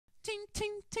Ting,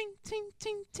 ting, ting, ting,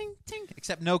 ting, ting, ting.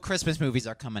 Except no Christmas movies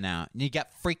are coming out. You got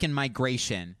freaking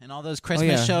Migration, and all those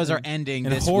Christmas shows are ending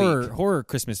and this week. week. Horror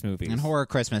Christmas movies. And horror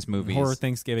Christmas movies. Horror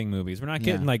Thanksgiving movies. We're not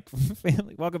getting like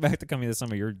family. Welcome back to Coming This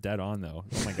Summer. You're dead on though.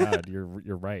 Oh my God, you're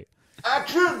right.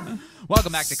 Action!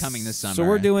 Welcome back to Coming This Summer. So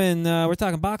we're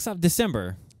talking box office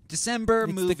December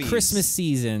movies. The Christmas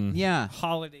season. Yeah.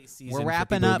 Holiday season. We're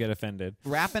wrapping for people up. Who get offended.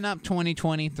 Wrapping up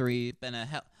 2023.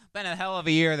 Been a hell of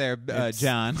a year there,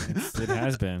 John. It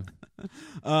has been.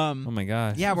 Oh my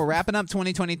gosh. Yeah, we're wrapping up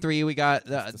 2023. We got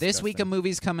this week of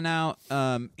movies coming out.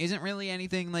 Isn't really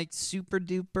anything like super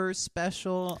duper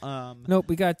special. Nope,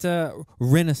 we got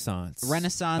Renaissance.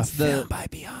 A film by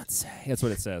Beyonce. That's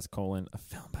what it says. A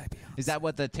film by Beyonce. Is that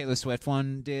what the Taylor Swift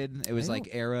one did? It was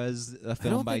like Eras, a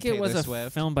film by Taylor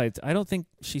Swift. I don't think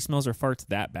She Smells Her Farts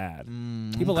that bad.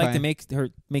 People like to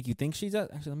make you think she's.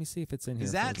 Actually, let me see if it's in here.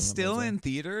 Is that still in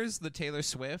theaters? The Taylor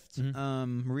Swift?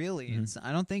 Mm-hmm. Really? Mm-hmm.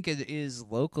 I don't think it is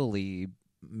locally.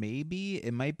 Maybe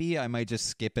it might be. I might just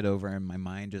skip it over in my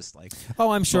mind. Just like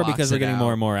I'm sure because we're getting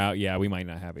more and more out. Yeah, we might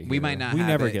not have it. We might not. We have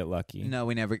never it. get lucky. No,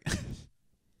 we never.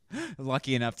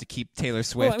 Lucky enough to keep Taylor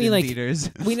Swift in theaters.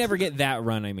 We never get that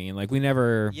run. I mean, we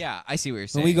never. Yeah, I see what you're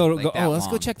saying. When we go let's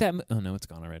go check that. Oh no, it's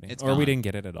gone already. It's or gone. We didn't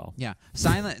get it at all. Yeah,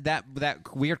 Silent. That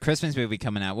weird Christmas movie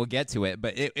coming out. We'll get to it,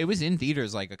 but it was in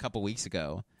theaters like a couple weeks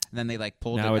ago. And then they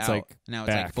pulled now it it's out. Now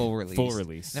it's like full release. Full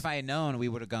release. And if I had known, we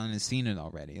would have gone and seen it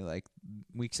already,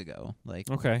 weeks ago.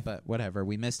 Okay. But whatever,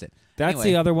 we missed it. That's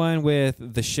anyway. the other one with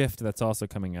The Shift that's also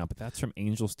coming out, but that's from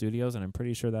Angel Studios, and I'm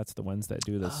pretty sure that's the ones that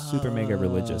do the super mega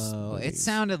religious movies. It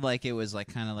sounded like it was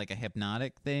kind of like a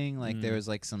hypnotic thing, there was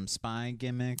some spy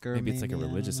gimmick or maybe it's like a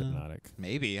religious hypnotic.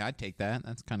 Maybe I'd take that.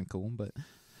 That's kind of cool, but.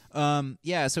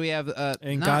 Yeah, so we have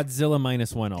and Godzilla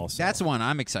Minus One also. That's one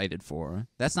I'm excited for.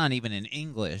 That's not even in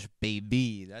English,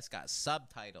 baby. That's got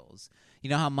subtitles. You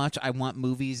know how much I want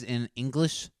movies in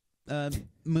English,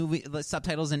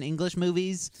 subtitles in English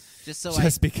movies, just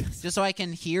so I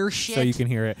can hear shit. So you can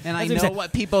hear it, and I know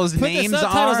what people's names are. Put the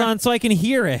subtitles on so I can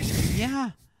hear it.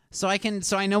 Yeah. So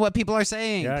I know what people are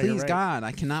saying. Yeah, Please, right. God,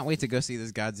 I cannot wait to go see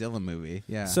this Godzilla movie.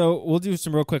 Yeah. So we'll do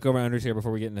some real quick over-unders here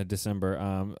before we get into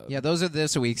December. Yeah, those are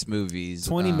this week's movies.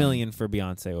 20 million for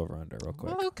Beyonce over-under, real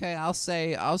quick. Well, okay, I'll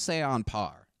say on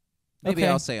par. Maybe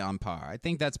I'll say on par. I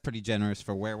think that's pretty generous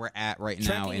for where we're at right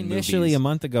now in initially movies. A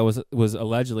month ago was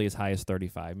allegedly as high as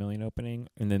 35 million opening,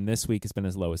 and then this week it's been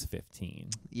as low as 15.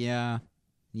 Yeah.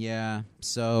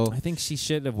 So I think she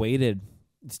should have waited.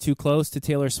 It's too close to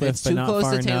Taylor Swift, it's but too not close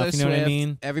far to Taylor enough. You know Swift. what I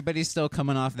mean? Everybody's still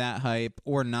coming off that hype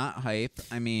or not hype.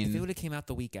 I mean, if it would have came out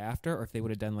the week after, or if they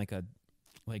would have done like a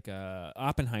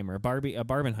Oppenheimer,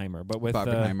 Barbenheimer, but with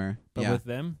with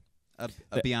them,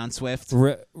 a Beyond Swift,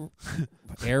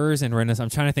 Errors and Renaissance. I'm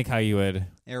trying to think how you would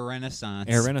Air Renaissance.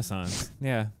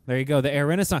 Yeah, there you go, the Air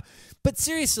Renaissance. But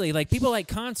seriously, people like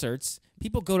concerts.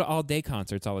 People go to all-day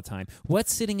concerts all the time.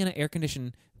 What's sitting in an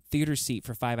air-conditioned theater seat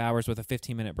for 5 hours with a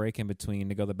 15-minute break in between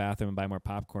to go to the bathroom and buy more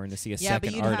popcorn to see a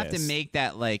second artist? Yeah, but you'd have to make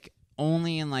that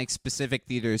only in specific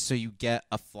theaters so you get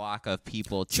a flock of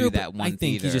people to that one theater. I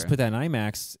think you just put that in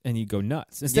IMAX and you go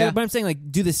nuts. But I'm saying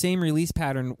do the same release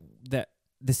pattern that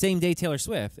the same day Taylor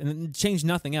Swift and change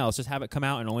nothing else. Just have it come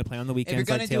out and only play on the weekends. If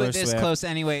you're going to do it this close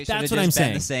anyway, that's what I'm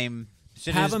saying. The same.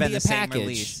 Have them be a package.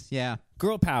 Release. Yeah,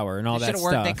 girl power and all that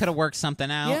stuff. They could have worked something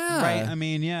out. Yeah. Right. I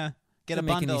mean, yeah. Get a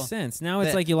bundle. Doesn't make any sense. Now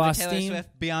it's you lost Taylor steam.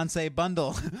 Swift Beyonce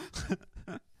bundle.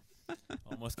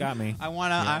 Almost got me.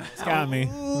 It's got me.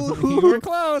 You were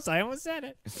close. I almost said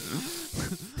it.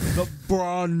 The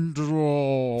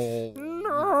bundle.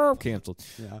 No. Canceled.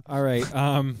 Yeah. All right.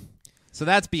 So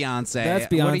that's Beyonce. That's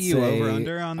Beyonce. What are you over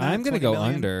under on that? I'm gonna go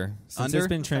million? under. Since it's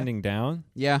been trending down.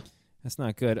 Yeah. That's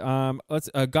not good. Let's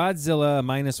Godzilla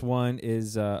Minus One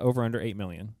is over under 8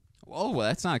 million. Oh, well,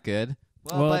 that's not good.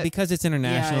 Well, because it's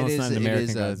international, it's not an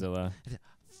American Godzilla.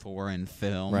 Foreign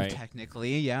film, right.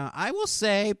 Technically, yeah. I will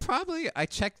say probably I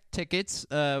checked tickets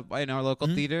in our local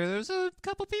theater. There's a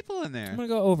couple people in there. I'm going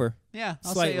to go over. Yeah,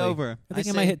 I'll Slightly. say over. I think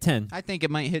it might hit 10. I think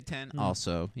it might hit 10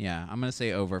 also. Yeah, I'm going to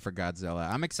say over for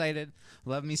Godzilla. I'm excited.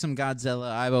 Love me some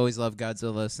Godzilla. I've always loved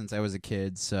Godzilla since I was a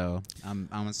kid, so I'm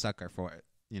a sucker for it.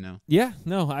 Yeah,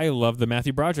 no, I love the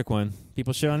Matthew Broderick one.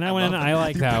 People shit on that one, and I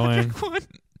like that one.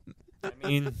 I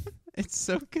mean, it's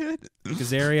so good.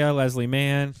 Kazarian, Leslie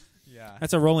Mann. Yeah,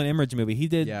 that's a Roland Emmerich movie. He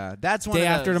did. Yeah, that's one Day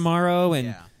of those, After Tomorrow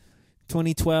and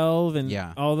 2012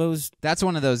 and all those. That's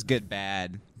one of those good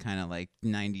bad kind of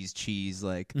 90s cheese,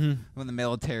 when the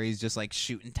military's just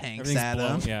shooting tanks at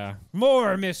them. Yeah,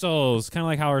 more missiles. Kind of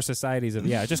like how our societies.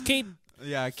 Just keep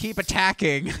Yeah, keep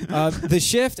attacking. The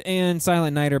Shift and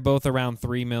Silent Night are both around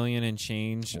 3 million and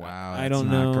change. Wow, I don't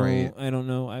not know. great. I don't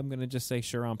know. I'm gonna just say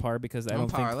sure on par because I don't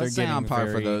think they're Let's say getting on par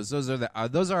for very- those.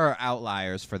 Those are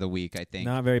outliers for the week, I think.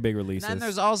 Not very big releases. And then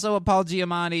there's also a Paul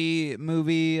Giamatti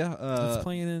movie, It's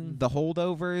playing in The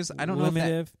Holdovers. I don't know if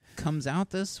Limited. that comes out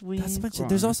this week. That's a bunch of,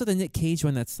 there's also the Nick Cage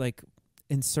one that's like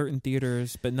in certain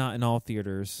theaters, but not in all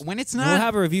theaters. When it's we'll not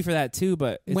have a review for that too,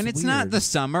 but when it's not weird. the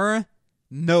summer,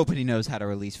 nobody knows how to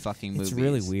release fucking movies. It's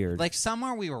really weird. Like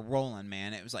summer, we were rolling,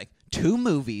 man. It was like 2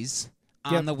 movies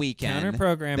on the weekend. Counter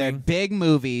programming. They're big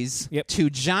movies. Yep. 2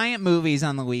 giant movies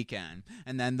on the weekend,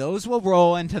 and then those will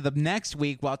roll into the next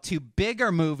week while 2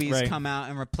 bigger movies Right. come out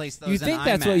and replace those. You in think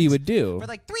that's what IMAX. you would do? For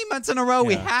like 3 months in a row,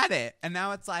 we Yeah. had it, and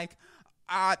now it's like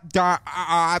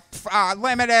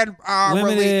limited,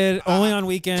 Limited, only on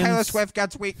weekends. Taylor Swift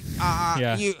gets week.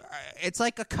 Yeah. It's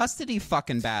like a custody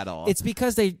fucking battle. It's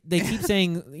because they keep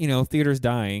saying theaters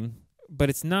dying, but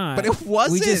it's not. But it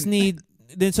wasn't. We just need.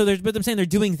 Then but I'm saying they're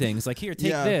doing things like here, take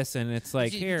Yeah. this, and it's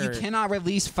like you here. cannot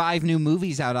release 5 new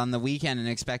movies out on the weekend and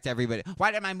expect everybody.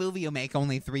 Why did my movie make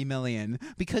only $3 million?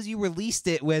 Because you released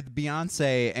it with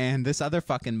Beyonce and this other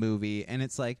fucking movie, and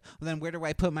it's like, well, then where do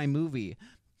I put my movie?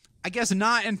 I guess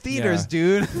not in theaters,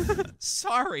 dude.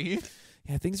 Sorry.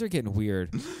 Yeah, things are getting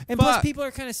weird, and But- plus people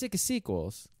are kind of sick of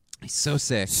sequels. He's so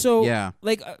sick. So yeah,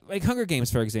 like Hunger Games,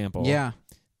 for example. yeah.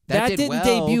 That did didn't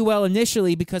well, debut well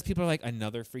initially because people are like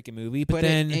another freaking movie, but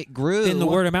then it grew. then the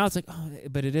word of mouth's like, oh,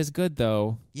 but it is good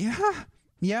though.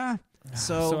 Yeah.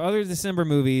 So other December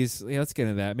movies, let's get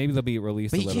into that. Maybe they'll be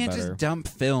released but a you little can't better. just dump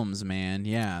films, man.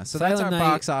 Yeah. So Silent that's our Night-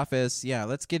 box office. Yeah.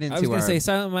 Let's get into I was our. gonna say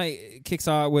Silent Night kicks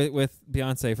off with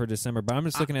Beyonce for December, but I'm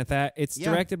just looking at that. It's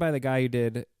yeah. directed by the guy who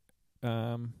did,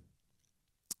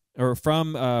 or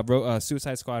from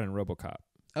Suicide Squad and RoboCop.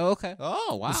 Oh, okay.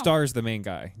 Oh, wow. The stars the main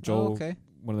guy, Joel. Oh, okay.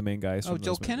 One of the main guys. Oh, from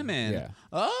Joel those movies. Kinnaman. Yeah.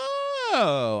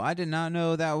 Oh, I did not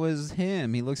know that was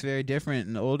him. He looks very different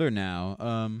and older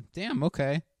now. Damn.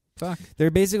 Okay. Fuck. They're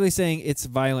basically saying it's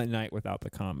Violent Night without the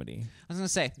comedy. I was gonna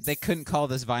say they couldn't call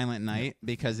this Violent Night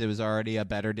because it was already a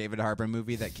better David Harbour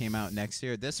movie that came out next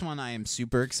year. This one I am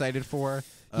super excited for.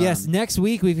 Yes, next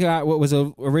week we've got what was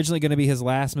originally going to be his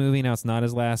last movie. Now it's not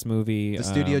his last movie. The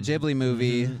Studio Ghibli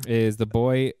movie. Is The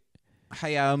Boy.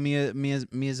 Hayao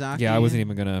Miyazaki. Yeah, I wasn't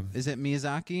even gonna. Is it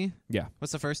Miyazaki? Yeah.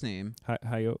 What's the first name?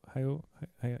 Hayo.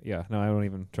 Yeah, no, I don't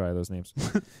even try those names.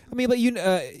 I mean,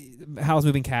 but Howl's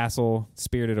Moving Castle,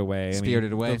 Spirited Away.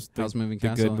 Spirited Away. Those Howl's Moving the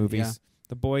Castle. good movies. Yeah,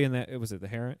 The Boy and that was it the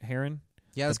Heron?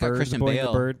 yeah, it's The got Bird, Christian the Boy and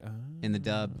Bale the Bird. in the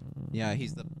dub. Yeah,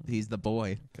 he's the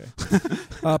boy.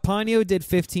 Ponyo did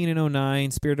 15 and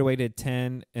 09. Spirited Away did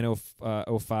 10 and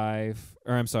 05.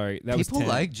 Or I'm sorry, that was 10. People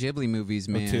like Ghibli movies,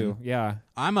 man. 02. Yeah.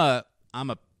 I'm a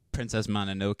Princess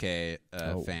Mononoke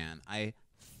fan. I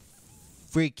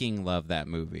freaking love that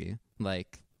movie.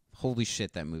 Like, holy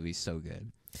shit, that movie's so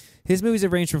good. His movies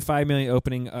have ranged from 5 million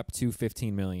opening up to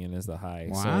 15 million is the high.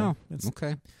 Wow. So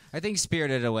Okay. I think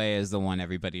Spirited Away is the one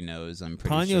everybody knows. I'm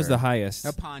pretty Ponyo's sure. the highest.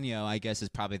 Ponyo, I guess, is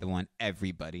probably the one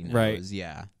everybody knows. Right.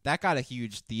 Yeah. That got a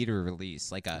huge theater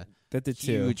release, like a That did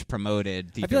too. huge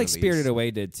promoted theater I feel like release. Spirited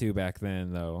Away did too back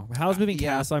then, though. Howl's Moving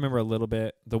yeah. Castle, I remember a little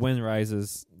bit. The Wind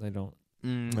Rises, I don't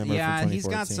remember. Yeah, from he's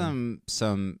got 2014.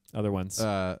 some Other ones.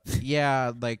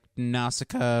 yeah, like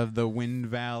Nausicaa, the Wind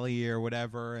Valley or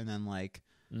whatever, and then like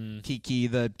Kiki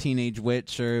the Teenage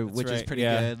Witch, which is right, pretty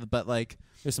yeah. good, but like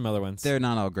There's some other ones. they're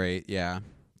not all great. Yeah,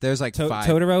 there's like 5.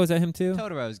 Totoro, is that him too?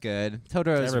 Totoro's good.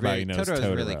 Totoro's Everybody knows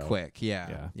Totoro's really Totoro. quick.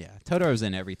 Yeah. Totoro's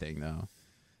in everything though.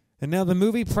 And now the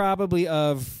movie probably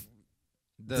of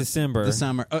December. The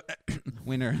summer,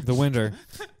 winter. The winter.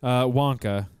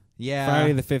 Wonka. Yeah.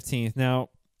 Friday the 15th. Now,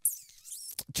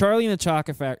 Charlie and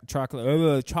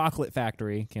the Chocolate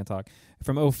Factory, can't talk,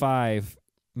 from 05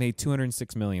 made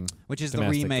 $206 million. Which is the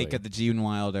domestically. remake of the Gene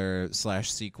Wilder /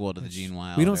 sequel to the Gene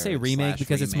Wilder. We don't say remake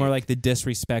because it's more like the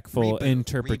disrespectful Reboot.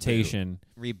 interpretation.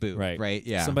 reboot. Right.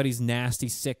 Yeah. Somebody's nasty,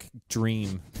 sick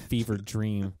dream, fever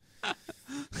dream.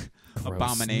 Gross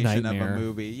Abomination nightmare. of a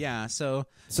movie. Yeah. So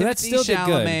that's Timothy still did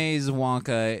good. Chalamet's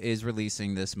Wonka is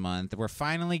releasing this month. We're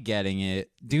finally getting it.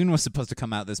 Dune was supposed to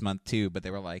come out this month too, but they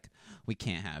were like, we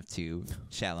can't have Too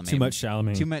much Chalamet. Too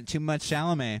much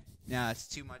Chalamet. Yeah, it's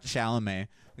too much Chalamet.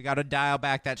 We got to dial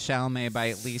back that Chalamet by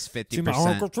at least 50%. Too much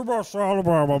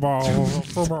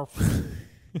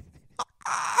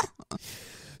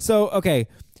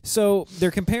So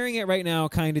they're comparing it right now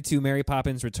kind of to Mary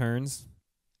Poppins Returns,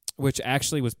 which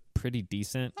actually was pretty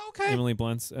decent. Okay. Emily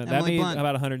Blunt's that Emily made Blunt.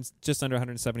 about just under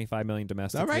 175 million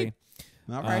domestically.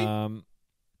 All right.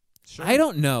 Sure. I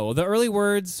don't know. The early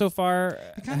words so far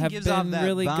have been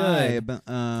really vibe.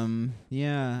 good.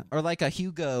 Yeah, or like a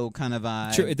Hugo kind of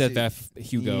vibe. True,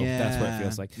 Hugo. Yeah. That's what it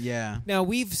feels like. Yeah. Now,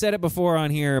 we've said it before on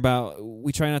here about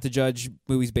we try not to judge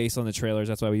movies based on the trailers.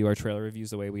 That's why we do our trailer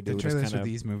reviews the way we do. The trailers for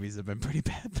these movies have been pretty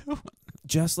bad, though.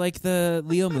 Just like the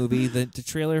Leo movie, the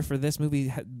trailer for this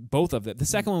movie, both of them. The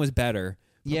second one was better.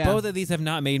 Yeah. Both of these have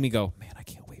not made me go, man, I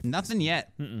can't wait. Nothing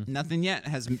yet. Nothing yet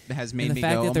has made me go, oh my God. The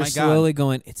fact that they're slowly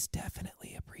going, it's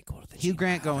definitely a prequel to the Hugh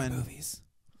Grant Gene Wilder going, movies.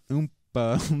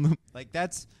 Oompa. Like,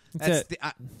 that's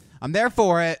I'm there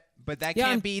for it, but that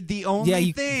can't be the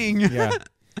only thing. Yeah.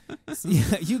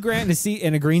 Hugh Grant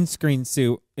in a green screen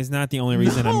suit is not the only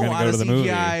reason I'm going to go to the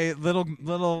movie.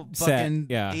 Little fucking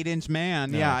 8-inch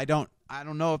man. No. Yeah, I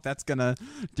don't know if that's going to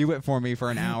do it for me for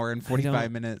an hour and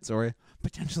 45 minutes or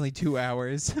potentially 2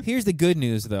 hours. Here's the good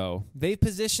news, though. They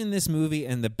positioned this movie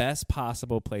in the best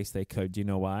possible place they could. Do you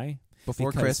know why?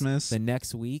 Because Christmas. The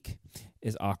next week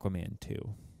is Aquaman 2.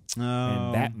 Oh.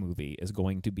 And that movie is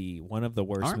going to be one of the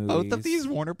worst movies. Both of these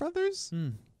Warner Brothers?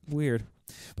 Weird.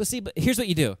 But here's what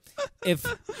you do. If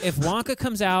Wonka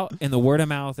comes out and the word of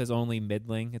mouth is only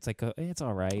middling, it's like, it's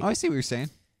all right. Oh, I see what you're saying.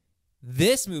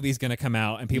 This movie's going to come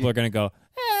out and people are going to go,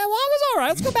 Wonka's all right.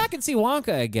 Let's go back and see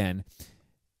Wonka again.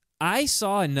 I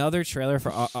saw another trailer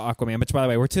for Aquaman, which, by the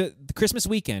way, we're to the Christmas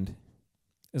weekend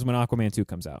is when Aquaman 2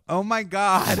 comes out. Oh, my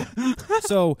God.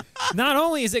 So not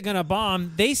only is it going to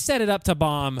bomb, they set it up to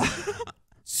bomb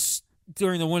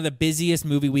during one of the busiest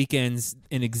movie weekends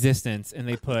in existence, and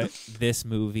they put this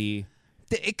movie...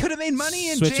 It could have made money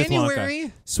in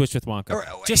January. Switch with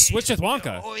Wonka. Just switch with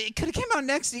Wonka. It could have came out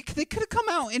next. They could have come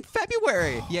out in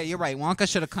February. Yeah, you're right. Wonka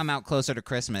should have come out closer to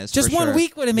Christmas. Just for 1 sure.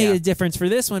 week would have made a difference for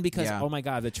this one because oh my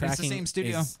God, the tracking. It's the same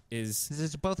studio. Is this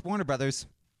is both Warner Brothers.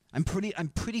 I'm pretty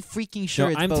freaking sure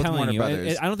no, it's I'm both telling Warner you,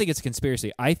 Brothers. I don't think it's a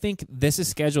conspiracy. I think this is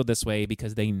scheduled this way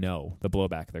because they know the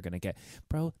blowback they're going to get.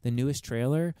 Bro, the newest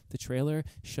trailer,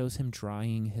 shows him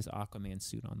drying his Aquaman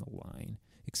suit on the line.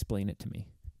 Explain it to me.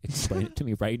 Explain it to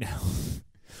me right now.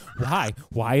 Why?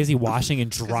 Why is he washing and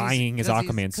drying his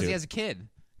Aquaman suit? Because he has a kid.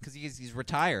 Because he's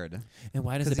retired. And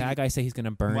why does the bad guy say he's going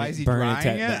to burn it to drying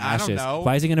it? ashes? I don't know.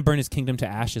 Why is he going to burn his kingdom to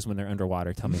ashes when they're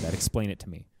underwater? Tell me that. Explain it to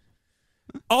me.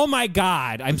 Oh my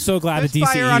God! I'm so glad the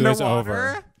DCU is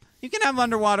over. You can have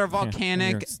underwater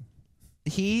volcanic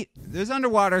heat. There's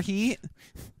underwater heat.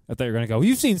 I thought you were going to go,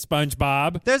 you've seen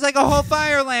SpongeBob. There's like a whole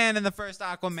fire land in the first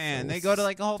Aquaman. They go to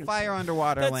like a whole fire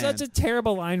underwater land. That's such a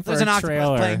terrible line for There's a an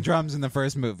trailer. octopus playing drums in the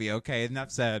first movie, okay?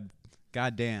 Enough said.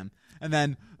 God damn. And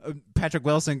then Patrick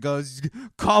Wilson goes,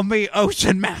 call me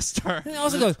Ocean Master. And it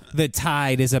also goes, the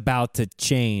tide is about to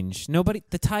change.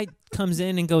 The tide comes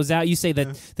in and goes out. You say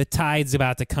that the tide's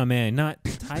about to come in, not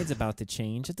the tide's about to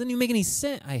change. It doesn't even make any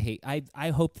sense. I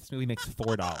hope this movie makes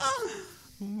 $4.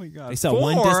 Oh my God! They sell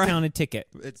one discounted ticket.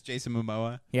 It's Jason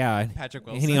Momoa. Yeah, Patrick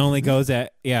Wilson. And he only goes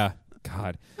at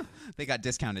God. They got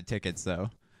discounted tickets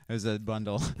though. It was a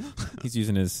bundle. He's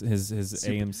using his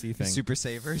AMC thing. Super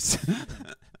Savers.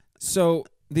 So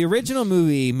the original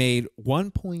movie made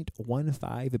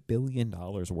 $1.15 billion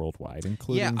worldwide,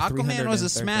 including Aquaman was a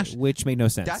smash, which made no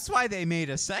sense. That's why they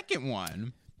made a second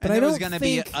one. But there was going to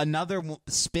be another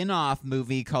spin-off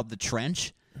movie called The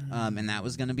Trench. And that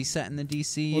was going to be set in the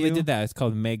DCU. Well, they did that. It's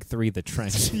called Meg 3: The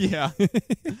Trench. Yeah.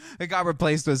 It got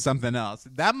replaced with something else.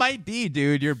 That might be,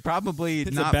 dude. You're probably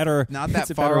not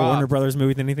that far off. Warner Brothers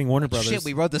movie than anything Warner Brothers. Shit,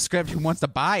 we wrote the script. Who wants to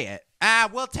buy it?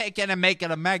 We'll take it and make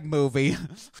it a Meg movie.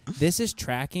 This is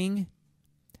tracking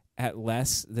at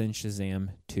less than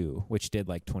Shazam 2, which did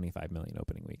like $25 million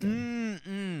opening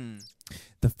weekend.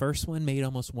 The first one made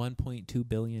almost $1.2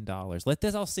 billion. Let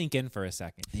this all sink in for a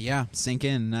second. Yeah, sink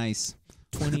in. Nice.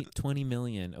 20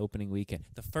 million opening weekend.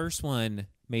 The first one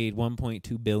made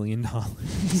 $1.2 billion.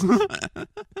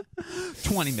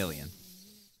 20 million.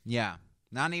 Yeah.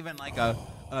 Not even like a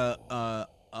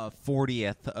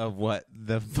 40th of what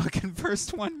the fucking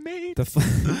first one made.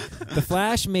 The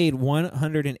Flash made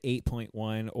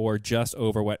 108.1, or just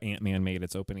over what Ant-Man made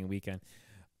its opening weekend.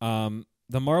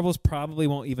 The Marvels probably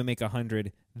won't even make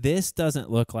 100. This doesn't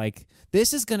look like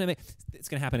this is gonna make. It's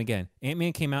gonna happen again.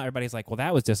 Ant-Man came out. Everybody's like, "Well,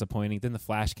 that was disappointing." Then the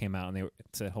Flash came out, and they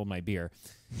said, "Hold my beer."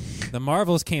 The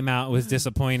Marvels came out. It was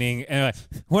disappointing. And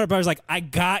Warner Brothers like, "I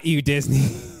got you,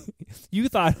 Disney." you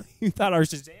thought our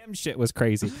Shazam shit was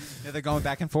crazy. Yeah, they're going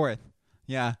back and forth.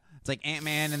 Yeah. It's like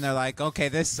Ant-Man, and they're like, okay,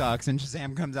 this sucks. And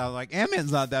Shazam comes out, like,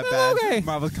 Ant-Man's not that bad. Okay.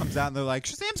 Marvel comes out, and they're like,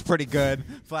 Shazam's pretty good.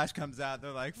 Flash comes out,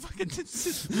 they're like, fucking,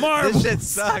 this shit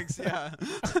sucks. Yeah.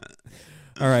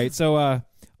 All right. So,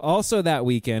 also that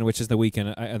weekend, which is the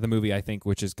weekend, the movie, I think,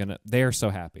 which is going to, they're so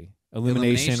happy.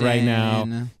 Illumination right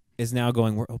now is now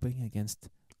going, we're opening against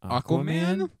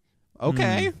Aquaman?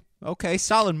 Okay. Okay,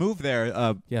 solid move there.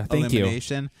 Yeah, thank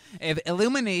Illumination. If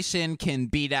Illumination can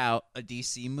beat out a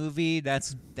DC movie,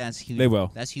 that's huge. They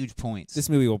will. That's huge points. This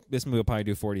movie will probably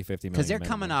do 40, 50 million. Because they're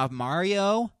coming off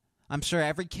Mario. I'm sure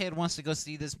every kid wants to go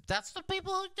see this. That's the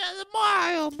people who did the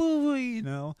Mario movie, you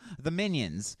know. The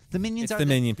Minions. The Minions are the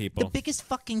Minion people. The biggest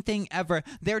fucking thing ever.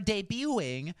 They're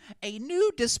debuting a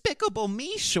new Despicable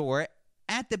Me short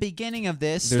at the beginning of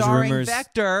this, starring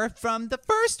Vector from the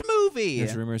first movie.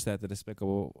 There's rumors that the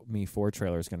Despicable Me 4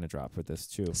 trailer is going to drop for this,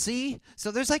 too. See?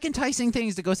 So there's like enticing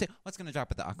things to go say. What's going to drop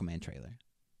with the Aquaman trailer?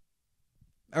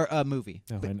 Or a movie.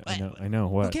 No, I know.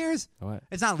 What? Who cares? What?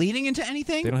 It's not leading into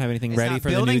anything. They don't have anything ready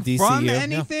for the new DCU. From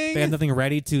anything. No, they have nothing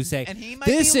ready to say. And he might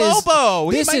be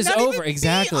Lobo. This is over. Even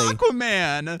exactly. Be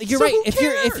Aquaman. You're so right. Who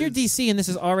If you're DC and this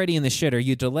is already in the shitter,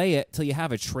 you delay it till you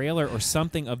have a trailer or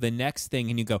something of the next thing,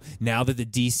 and you go, now that the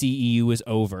DCEU is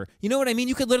over. You know what I mean?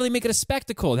 You could literally make it a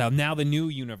spectacle. Now the new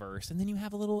universe, and then you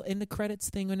have a little end of credits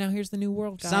thing. And now here's the new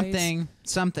world, guys.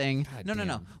 Something. God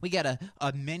No. We got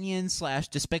a Minion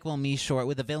 / Despicable Me short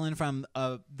with a villain from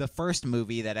the first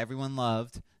movie that everyone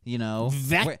loved, you know,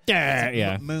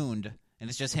 Vector, mooned, and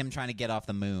it's just him trying to get off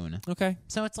the moon. Okay,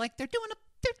 so it's like they're doing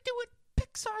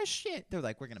Pixar shit. They're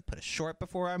like, we're gonna put a short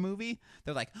before our movie.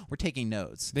 They're like, we're taking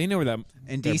notes. They know where that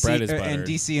and DC bread is buttered. And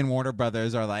DC and Warner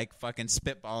Brothers are like fucking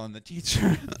spitballing the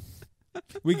teacher.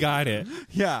 We got it.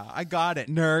 Yeah, I got it,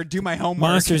 nerd. Do my homework.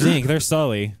 Monsters Inc. They're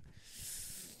Sully.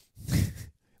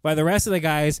 While the rest of the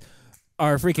guys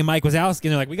are freaking Mike Wazowski,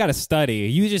 and they're like, we got to study.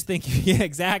 You just think, yeah,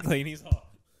 exactly. And he's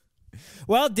all,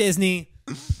 well, Disney,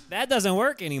 that doesn't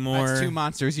work anymore. That's 2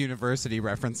 Monsters University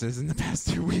references in the past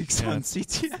 2 weeks on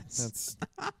CTS.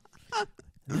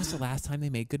 When was the last time they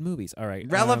made good movies? All right.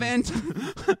 Relevant.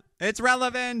 It's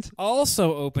relevant.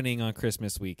 Also opening on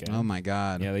Christmas weekend. Oh, my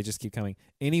God. Yeah, they just keep coming.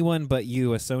 Anyone But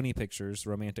You, a Sony Pictures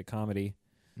romantic comedy.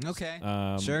 Okay.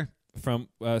 Sure. From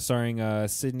starring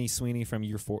Sydney Sweeney from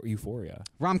Euphoria.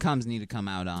 Rom-coms need to come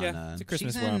out on. Yeah, it's a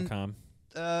Christmas rom-com.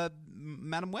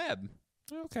 Madam Web.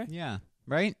 Okay. Yeah.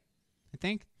 Right. I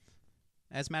think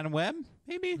as Madam Web,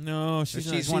 maybe. No,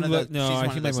 she's one of the. No, I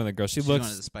think one of the girls. She's one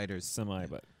of the spiders. Semi,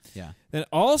 but yeah. Then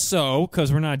also,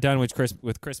 because we're not done with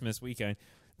Christmas weekend,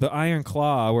 the Iron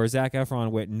Claw, where Zac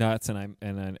Efron went nuts, and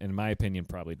in my opinion,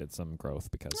 probably did some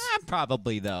growth because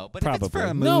probably though. But probably. If it's for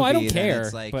a movie, no, I don't care.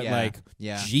 It's like, but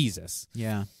Jesus.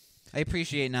 Yeah. I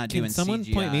appreciate not Can doing someone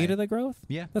CGI. Point me to the growth?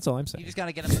 Yeah. That's all I'm saying. You just got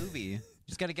to get a movie.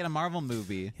 Just got to get a Marvel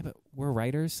movie. Yeah, but we're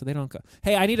writers, so they don't go,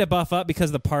 hey, I need to buff up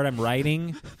because the part I'm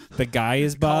writing, the guy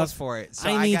is buff. Calls for it. So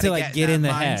I need to get in the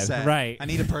mindset. head. Right. I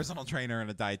need a personal trainer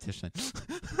and a dietitian.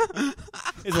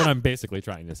 Is what I'm basically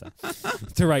trying to say.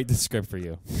 To write the script for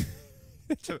you.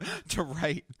 to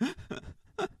write.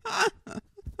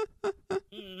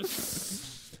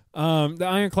 The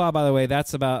Iron Claw, by the way,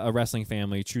 that's about a wrestling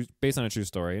family, based on a true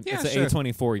story. Yeah, it's sure.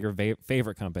 A24, your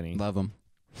favorite company. Love them.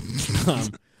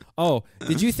 Oh,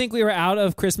 did you think we were out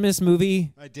of Christmas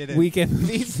movie I didn't. weekend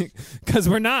movies? Because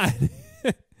we're not.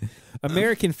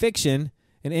 American Fiction,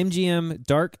 an MGM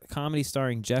dark comedy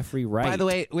starring Jeffrey Wright. By the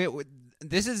way,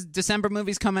 this is December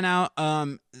movies coming out.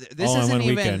 This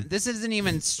isn't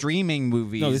even streaming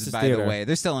movies. No, this is by theater. the way.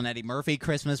 There's still an Eddie Murphy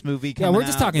Christmas movie coming out. Yeah, we're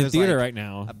just talking There's theater like right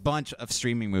now. A bunch of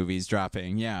streaming movies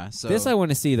dropping. Yeah. So this I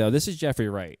want to see though. This is Jeffrey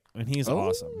Wright, and he's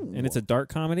awesome. And it's a dark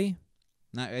comedy.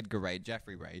 Not Edgar Wright,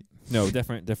 Jeffrey Wright. No,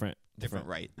 different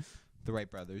Wright. The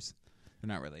Wright brothers. They're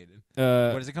not related.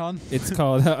 What is it called? It's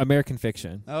called American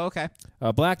Fiction. Oh, okay.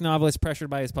 A black novelist pressured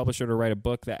by his publisher to write a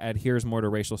book that adheres more to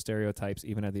racial stereotypes,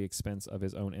 even at the expense of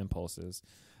his own impulses.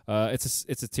 It's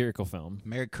a satirical film.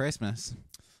 Merry Christmas.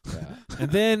 Yeah.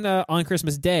 And then on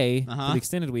Christmas Day, the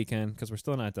extended weekend, because we're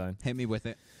still not done. Hit me with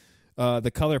it.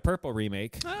 The Color Purple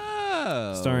remake.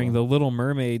 Oh. Starring the Little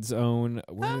Mermaid's own.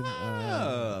 Where's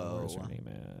her name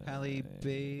at? Halle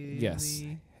Bailey. Yes.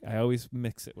 I always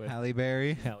mix it with Halle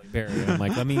Berry. Halle Berry. I'm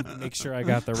like, let me make sure I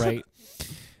got the right.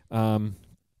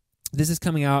 This is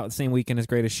coming out the same weekend as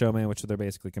Greatest Showman, which they're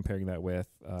basically comparing that with.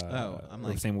 I'm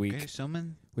like, same week. Greatest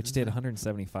Showman? Which did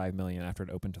 $175 million after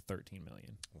it opened to $13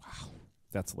 million. Wow.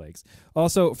 That's legs.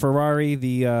 Also, Ferrari,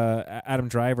 the Adam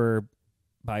Driver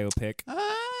biopic. Oh.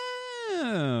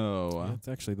 It's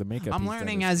actually the makeup. I'm he's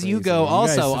learning done is as crazy. you go.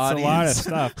 Also, guys, it's a lot of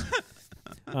stuff.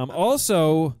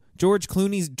 Also, George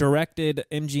Clooney's directed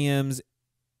MGM's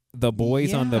The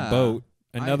Boys on the Boat,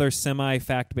 another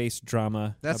semi-fact-based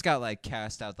drama. That's got like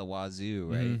cast out the wazoo,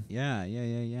 right? Mm-hmm.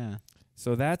 Yeah.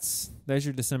 So there's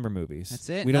your December movies. That's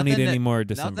it. We don't need any more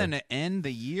December. Nothing to end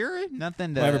the year.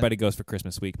 Nothing to. Well, everybody goes for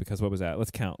Christmas week because what was that?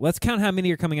 Let's count. Let's count how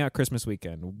many are coming out Christmas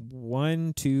weekend.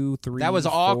 1, 2, 3. That was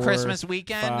all 4, Christmas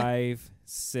weekend. 5,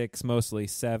 6, mostly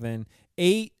 7,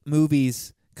 8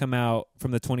 movies come out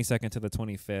from the 22nd to the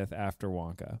 25th after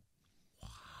Wonka. Wow.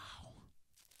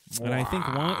 And I think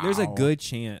there's a good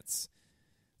chance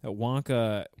that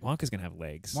Wonka's gonna have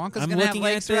legs. Wonka's gonna have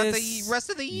legs throughout the rest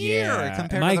of the year. Yeah.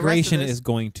 Compared Migration to the rest of this. is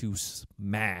going to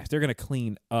smash. They're gonna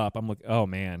clean up. I'm looking. Oh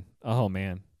man.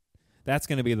 That's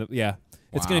gonna be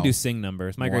It's gonna do Sing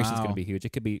numbers. Migration's gonna be huge.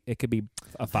 It could be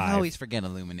a 5. I always forget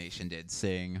Illumination did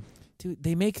Sing. Dude,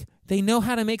 they know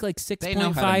how to make like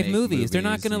 6.5 movies. They're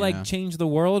not gonna like change the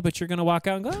world, but you're gonna walk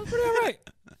out and go, oh, pretty all right.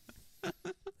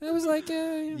 It was like,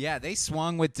 yeah, they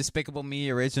swung with Despicable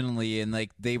Me originally, and like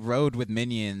they rode with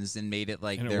Minions and made it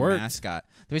like their mascot.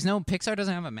 There's no Pixar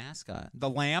doesn't have a mascot. The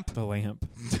lamp.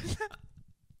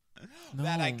 No.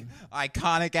 That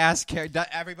iconic ass character.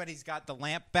 Everybody's got the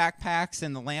lamp backpacks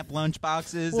and the lamp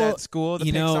lunchboxes at school. The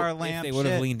Pixar lamp. If they would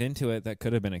have leaned into it, that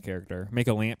could have been a character. Make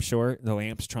a lamp short. The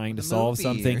lamp's trying to solve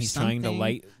something. He's trying to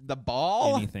light the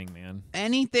ball. Anything, man.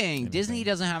 Anything. Disney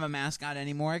doesn't have a mascot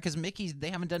anymore because they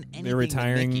haven't done anything. They're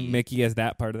retiring Mickey as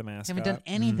that part of the mascot. They haven't done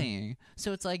anything.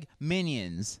 So it's like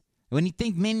Minions. When you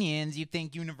think Minions, you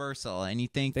think Universal, and you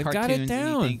think cartoons, and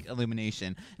you think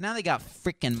Illumination. Now they got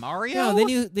freaking Mario.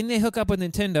 No, then they hook up with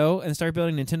Nintendo and start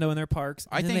building Nintendo in their parks.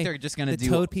 I think they're just gonna the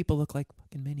Toad people look like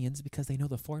fucking Minions because they know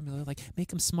the formula. Like make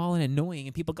them small and annoying,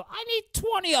 and people go, "I need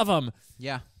 20 of them."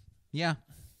 Yeah.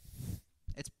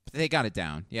 They got it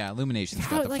down. Yeah, Illumination's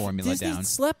got the formula Disney down.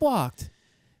 Sleptwalked.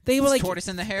 They were like tortoise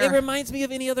in the hair. It reminds me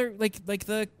of any other like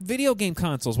the video game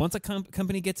consoles. Once a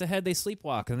company gets ahead, they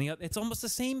sleepwalk, and it's almost the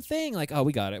same thing. Like, oh,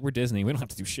 we got it. We're Disney. We don't have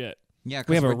to do shit. Yeah,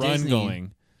 we have a run Disney.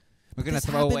 going. We're gonna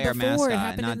throw away our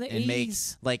mascot and make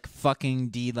like fucking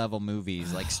D-level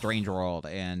movies like Strange World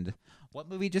and what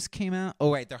movie just came out?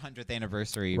 Oh, right, their 100th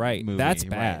anniversary. Right, movie. that's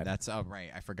bad. Right, that's right.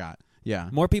 I forgot. Yeah,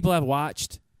 more people have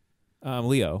watched.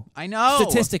 Leo. I know.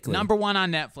 Statistically. Number 1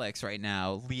 on Netflix right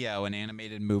now, Leo, an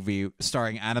animated movie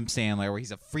starring Adam Sandler where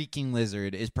he's a freaking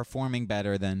lizard, is performing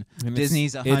better than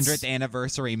Disney's 100th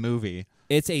anniversary movie.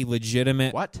 It's a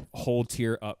legitimate whole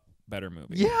tier up better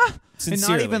movie. Yeah.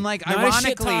 Sincerely. And not even like not ironically. A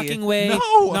shit-talking way.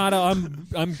 No. Not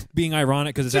I'm being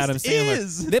ironic because it's Adam Sandler.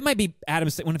 Is. That might be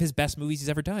one of his best movies he's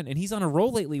ever done. And he's on a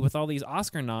roll lately with all these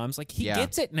Oscar noms. Like, he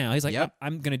gets it now. He's like,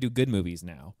 I'm going to do good movies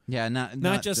now. Yeah,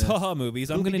 not just haha movies.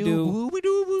 I'm going to do...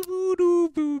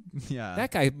 Yeah.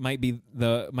 That guy might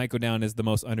go down as the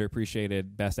most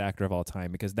underappreciated best actor of all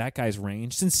time because that guy's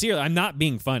range... Sincerely, I'm not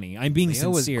being funny. I'm being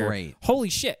Leo sincere. Was great. Holy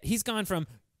shit. He's gone from...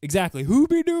 Exactly,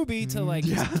 hoobie doobie to like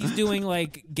he's doing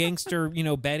like gangster,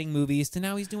 betting movies to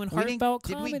now he's doing heartfelt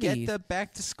comedies. Did we get the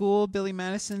Back to School Billy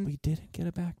Madison? We didn't get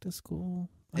a Back to School.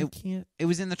 It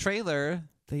was in the trailer.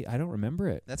 I don't remember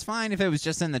it. That's fine if it was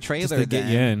just in the trailer. Just to get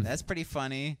you in. That's pretty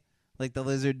funny. Like the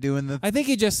lizard doing the. I think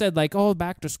he just said like, "Oh,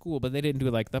 Back to School," but they didn't do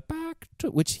like the back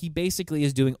to, which he basically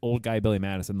is doing old guy Billy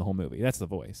Madison the whole movie. That's the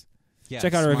voice. Yeah,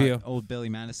 check out our review. Old Billy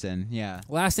Madison. Yeah.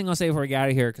 Last thing I'll say before we get out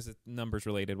of here because it's numbers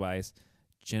related wise.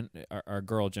 Our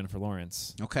girl Jennifer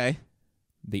Lawrence. Okay.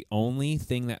 The only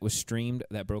thing that was streamed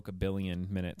that broke 1 billion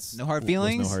minutes. No Hard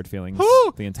Feelings. No Hard Feelings.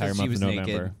 Woo! The entire month of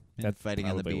November. That's fighting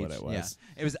on the beach. What it was.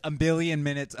 Yeah. It was 1 billion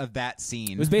minutes of that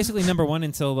scene. It was basically number 1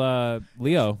 until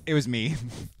Leo. It was me.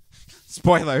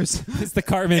 Spoilers. It's the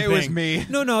Cartman thing. It was me.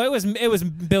 No. It was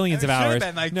billions of hours. It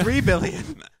should have been like 3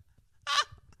 billion.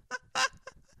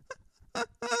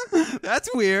 That's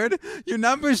weird. Your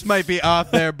numbers might be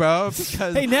off there, bro.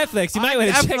 Because hey, Netflix, you might want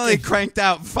to check. Definitely cranked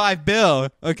out $5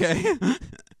 billion. Okay.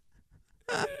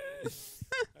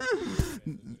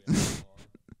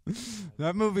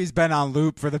 That movie's been on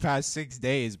loop for the past 6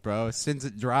 days, bro. Since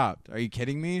it dropped. Are you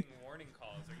kidding me? Morning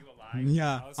calls. Are you alive?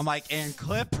 Yeah. I'm like, and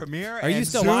clip, premiere. Are you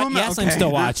still watching? Yes, okay. I'm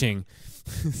still watching.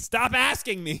 Stop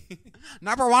asking me.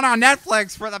 Number 1 on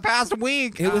Netflix for the past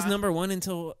week. It was number 1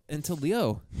 until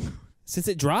Leo. Since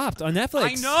it dropped on Netflix.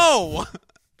 I know.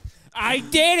 I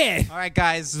did it. All right,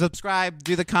 guys, subscribe,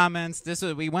 do the comments.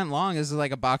 We went long. This is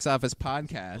like a box office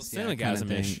podcast. Well,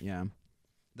 Cinegasm-ish. Yeah.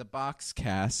 The box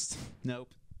cast. Nope.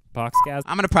 Boxcast.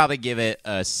 I'm gonna probably give it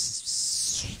a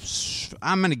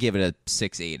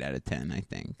 6-8 out of 10. I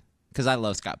think because I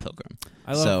love Scott Pilgrim.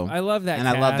 I love that, and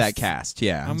cast. I love that cast.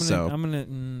 Yeah. I'm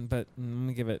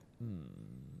gonna give it.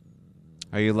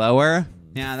 Are you lower?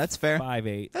 Yeah, that's fair.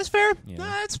 5-8. That's fair.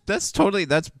 Yeah. That's totally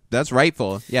that's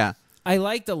rightful. Yeah. I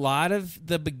liked a lot of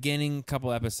the beginning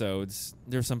couple episodes.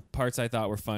 There's some parts I thought were fun.